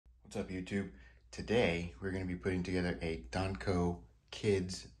What's up, YouTube? Today we're going to be putting together a Donco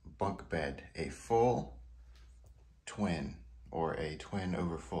kids bunk bed, a full twin, or a twin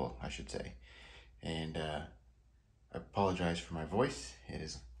over full, I should say. And I apologize for my voice. It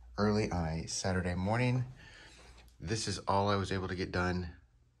is early on a Saturday morning. This is all I was able to get done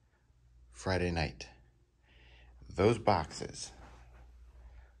Friday night. Those boxes,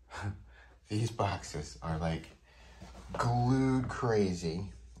 these boxes are like glued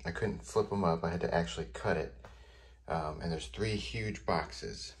crazy. I couldn't flip them up. I had to actually cut it. And there's 3 huge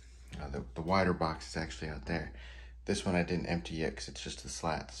boxes. The wider box is actually out there. This one I didn't empty yet because it's just the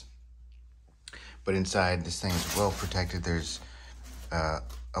slats. But inside, this thing is well protected. There's a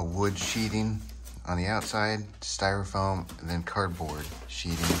wood sheeting on the outside, styrofoam, and then cardboard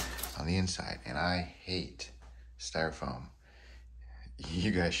sheeting on the inside. And I hate styrofoam.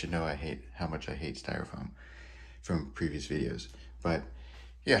 You guys should know how much I hate styrofoam from previous videos. But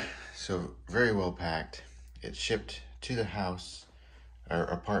yeah, so very well packed. It's shipped to the house or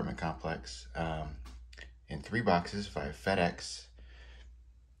apartment complex in 3 boxes via FedEx,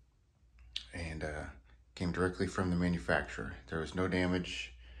 and came directly from the manufacturer. There was no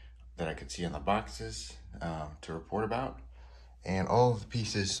damage that I could see on the boxes to report about, and all of the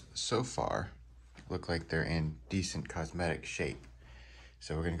pieces so far look like they're in decent cosmetic shape.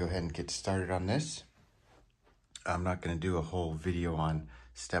 So we're gonna go ahead and get started on this. I'm not gonna do a whole video on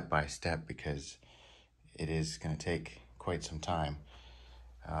step by step because it is going to take quite some time.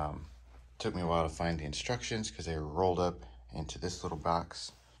 Took me a while to find the instructions because they were rolled up into this little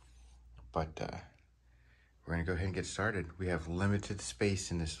box, but we're going to go ahead and get started. We have limited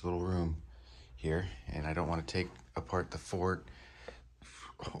space in this little room here, and I don't want to take apart the fort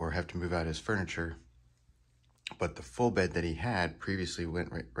or have to move out his furniture, but the full bed that he had previously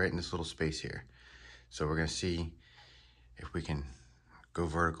went right in this little space here. So we're going to see if we can go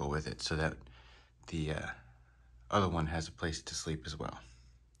vertical with it so that the other one has a place to sleep as well.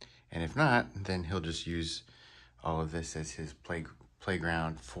 And if not, then he'll just use all of this as his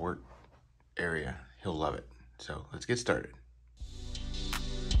playground fort area. He'll love it. So let's get started.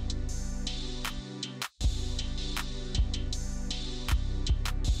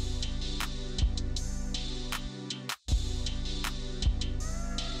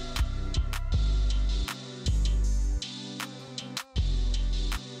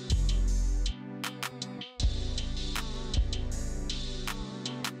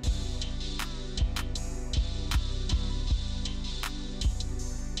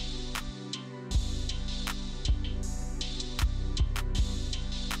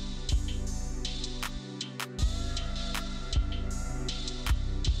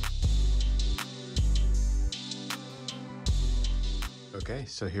 Okay,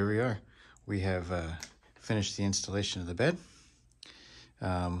 so here we are. We have finished the installation of the bed.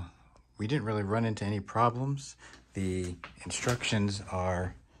 We didn't really run into any problems. The instructions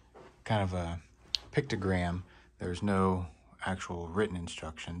are kind of a pictogram. There's no actual written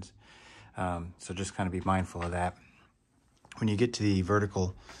instructions. So just kind of be mindful of that. When you get to the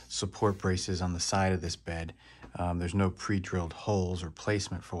vertical support braces on the side of this bed, there's no pre-drilled holes or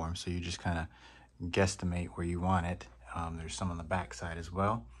placement for them, so you just kind of guesstimate where you want it. There's some on the back side as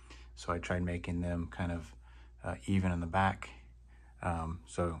well, so I tried making them kind of even in the back.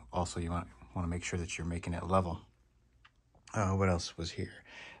 So also you want to make sure that you're making it level. What else was here?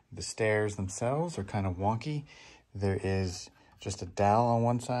 The stairs themselves are kind of wonky. There is just a dowel on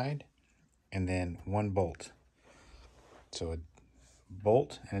one side and then 1 bolt. So a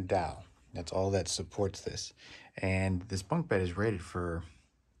bolt and a dowel. That's all that supports this. And this bunk bed is rated for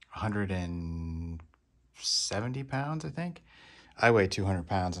 170 pounds, I think. I weigh 200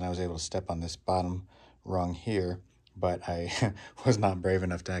 pounds and I was able to step on this bottom rung here, but I was not brave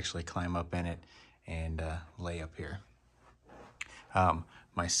enough to actually climb up in it and lay up here.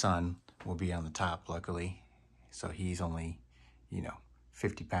 My son will be on the top, luckily, so he's only,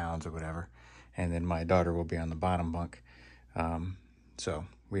 50 pounds or whatever, and then my daughter will be on the bottom bunk, so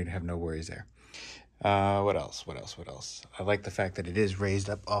we'd have no worries there. What else? I like the fact that it is raised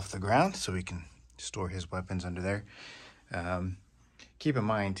up off the ground so we can store his weapons under there. Keep in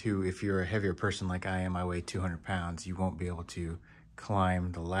mind too, if you're a heavier person like I am, I weigh 200 pounds, you won't be able to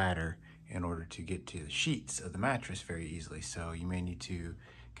climb the ladder in order to get to the sheets of the mattress very easily. So you may need to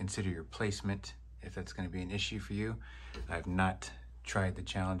consider your placement if that's going to be an issue for you. I've not tried the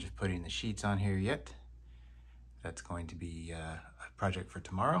challenge of putting the sheets on here yet. That's going to be a project for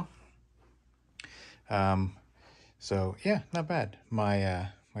tomorrow. So yeah, not bad. My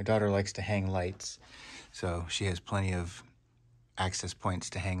daughter likes to hang lights, so she has plenty of access points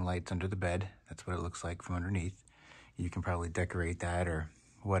to hang lights under the bed. That's what it looks like from underneath. You can probably decorate that or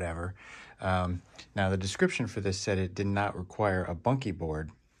whatever. Now the description for this said it did not require a bunkie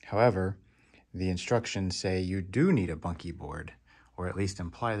board. However, the instructions say you do need a bunkie board, or at least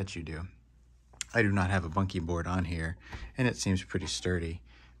imply that you do. I do not have a bunkie board on here, and it seems pretty sturdy,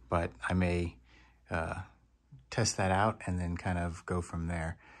 but I may test that out and then kind of go from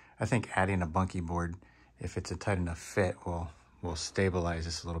there. I think adding a bunkie board, if it's a tight enough fit, will stabilize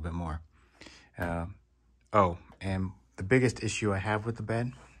this a little bit more. Oh, and the biggest issue I have with the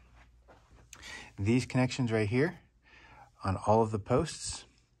bed, these connections right here on all of the posts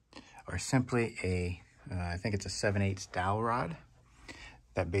are simply I think it's a 7/8 dowel rod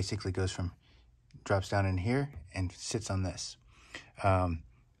that basically drops down in here and sits on this.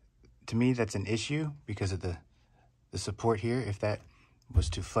 To me, that's an issue because of the support here. If that was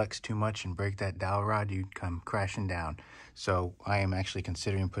to flex too much and break that dowel rod, you'd come crashing down. So I am actually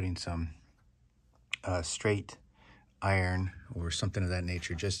considering putting some straight iron or something of that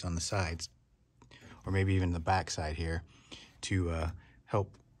nature just on the sides, or maybe even the back side here, to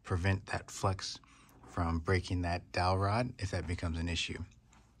help prevent that flex from breaking that dowel rod if that becomes an issue.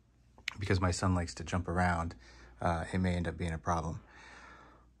 Because my son likes to jump around, it may end up being a problem.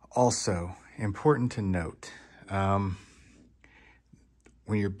 Also, important to note,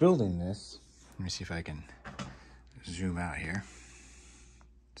 when you're building this, let me see if I can zoom out here.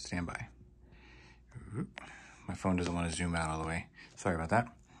 Stand by. My phone doesn't want to zoom out all the way. Sorry about that.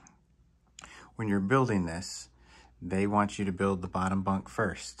 When you're building this, they want you to build the bottom bunk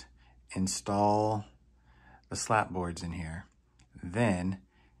first. Install the slat boards in here. Then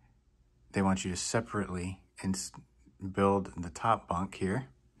they want you to separately build the top bunk here.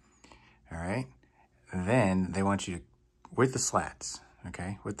 All right. Then they want you to, with the slats,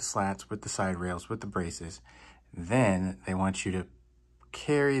 okay, with the slats, with the side rails, with the braces, then they want you to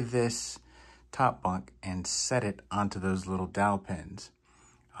carry this top bunk and set it onto those little dowel pins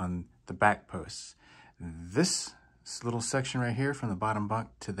on the back posts. This little section right here from the bottom bunk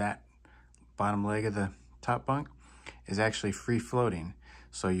to that bottom leg of the top bunk is actually free floating.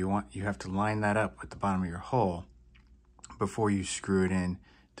 So you have to line that up with the bottom of your hole before you screw it in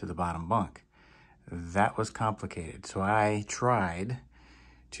to the bottom bunk. That was complicated. So I tried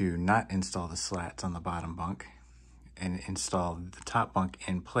to not install the slats on the bottom bunk and install the top bunk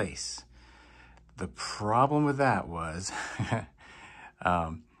in place. The problem with that was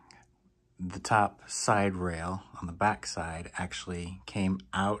the top side rail on the back side actually came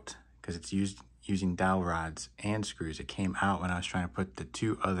out because it's using dowel rods and screws. It came out when I was trying to put the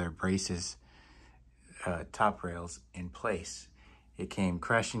two other braces top rails in place. It came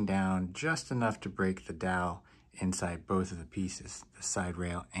crashing down just enough to break the dowel inside both of the pieces, the side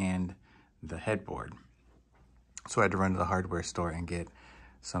rail and the headboard. So I had to run to the hardware store and get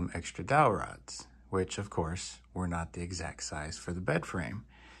some extra dowel rods, which of course were not the exact size for the bed frame.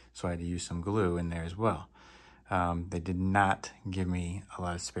 So I had to use some glue in there as well. They did not give me a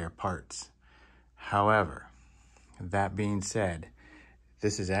lot of spare parts. However, that being said,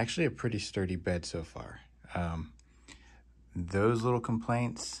 this is actually a pretty sturdy bed so far. Those little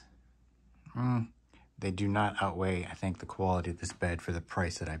complaints, they do not outweigh, I think, the quality of this bed for the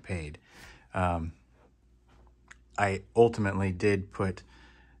price that I paid. I ultimately did build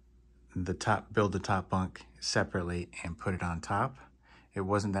the top bunk separately and put it on top. It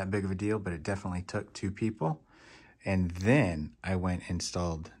wasn't that big of a deal, but it definitely took 2 people. And then I went and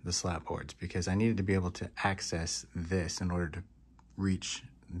installed the slat boards because I needed to be able to access this in order to reach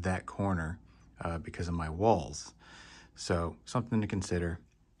that corner because of my walls. So something to consider.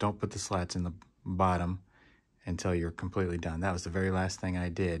 Don't put the slats in the bottom until you're completely done. That was the very last thing I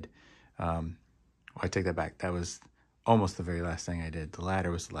did. I take that back. That was almost the very last thing I did. The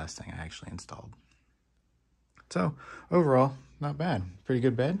ladder was the last thing I actually installed. So overall, not bad. Pretty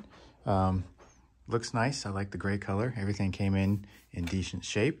good bed. Looks nice. I like the gray color. Everything came in decent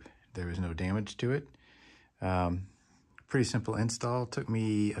shape. There was no damage to it. Pretty simple install. Took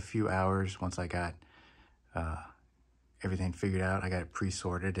me a few hours once I got everything figured out. I got it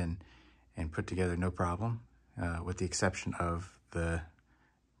pre-sorted and put together, no problem, with the exception of the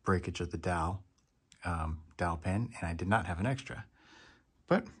breakage of the dowel pin, and I did not have an extra.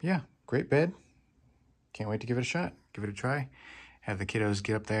 But yeah, great bed. Can't wait to give it a shot. Give it a try. Have the kiddos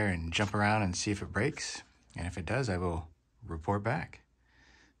get up there and jump around and see if it breaks. And if it does, I will report back.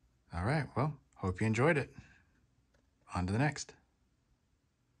 All right, well, hope you enjoyed it. On to the next.